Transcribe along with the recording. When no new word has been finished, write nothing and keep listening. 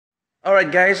All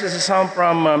right, guys, this is a song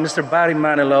from Mr. Barry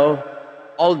Manilow,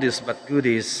 Oldies but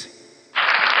Goodies.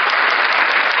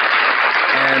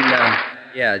 And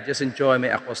yeah, just enjoy my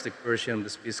acoustic version of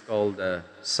this piece called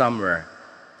Somewhere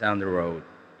Down the Road.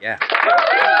 Yeah.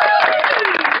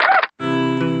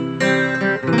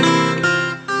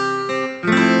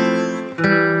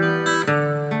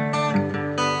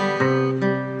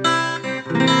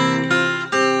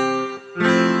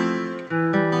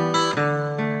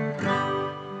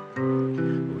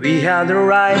 We had the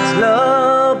right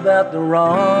love at the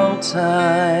wrong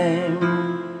time.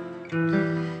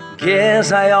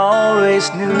 Guess I always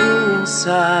knew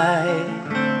inside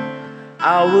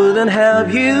I wouldn't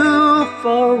have you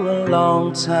for a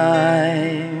long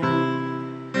time.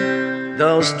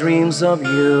 Those dreams of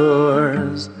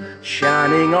yours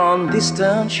shining on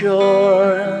distant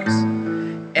shores,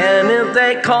 and if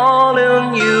they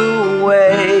calling you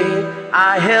away,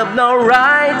 I have no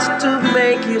right to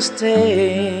make you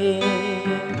stay.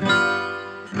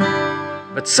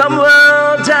 But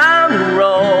somewhere down the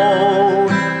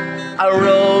road, our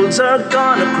roads are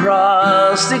gonna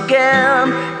cross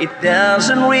again. It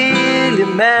doesn't really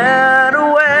matter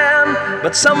when,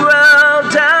 but somewhere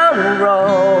down the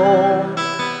road,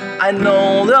 I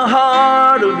know the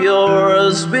heart of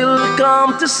yours will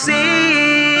come to see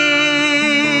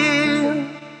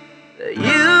that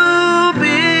you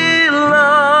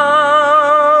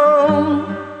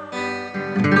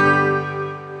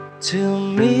to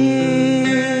me.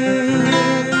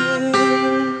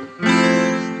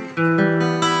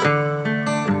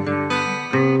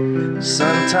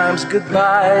 Sometimes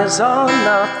goodbyes are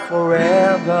not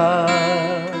forever.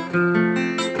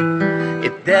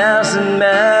 It doesn't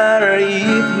matter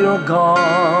if you're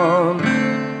gone,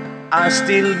 I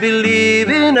still believe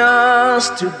in us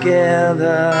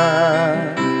together.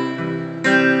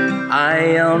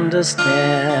 I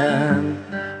understand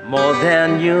more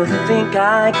than you think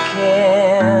I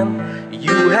can.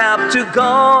 You have to go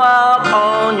out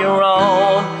on your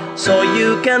own so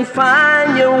you can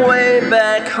find your way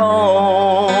back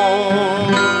home.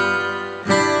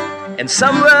 And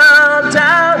somewhere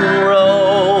down the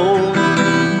road,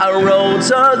 our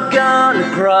roads are gonna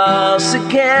cross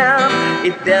again.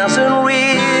 It doesn't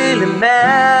really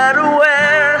matter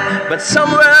where, but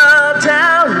somewhere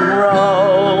down the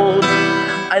road,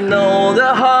 I know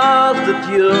the heart that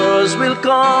yours will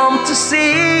come to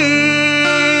see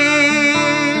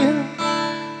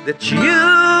that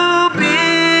you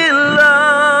belong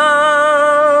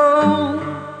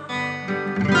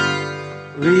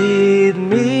with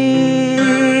me.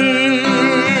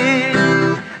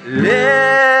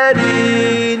 Let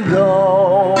it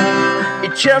go.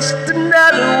 It's just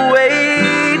another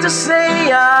way to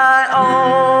say I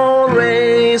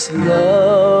always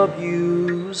love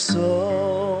you so.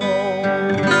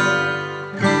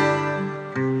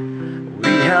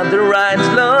 The right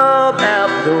love at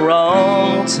the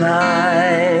wrong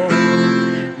time.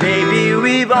 Maybe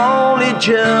we've only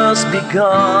just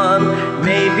begun.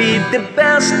 Maybe the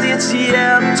best is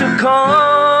yet to come.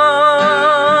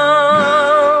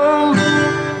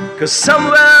 'Cause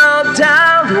somewhere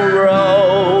down the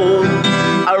road,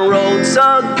 our roads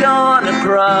are gonna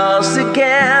cross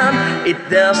again. It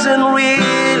doesn't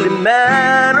really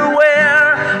matter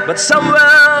where, but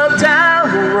somewhere down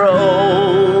the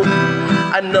road,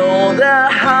 I know the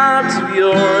heart of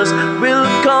yours will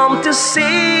come to see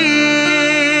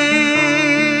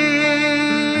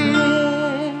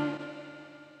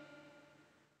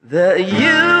that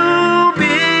you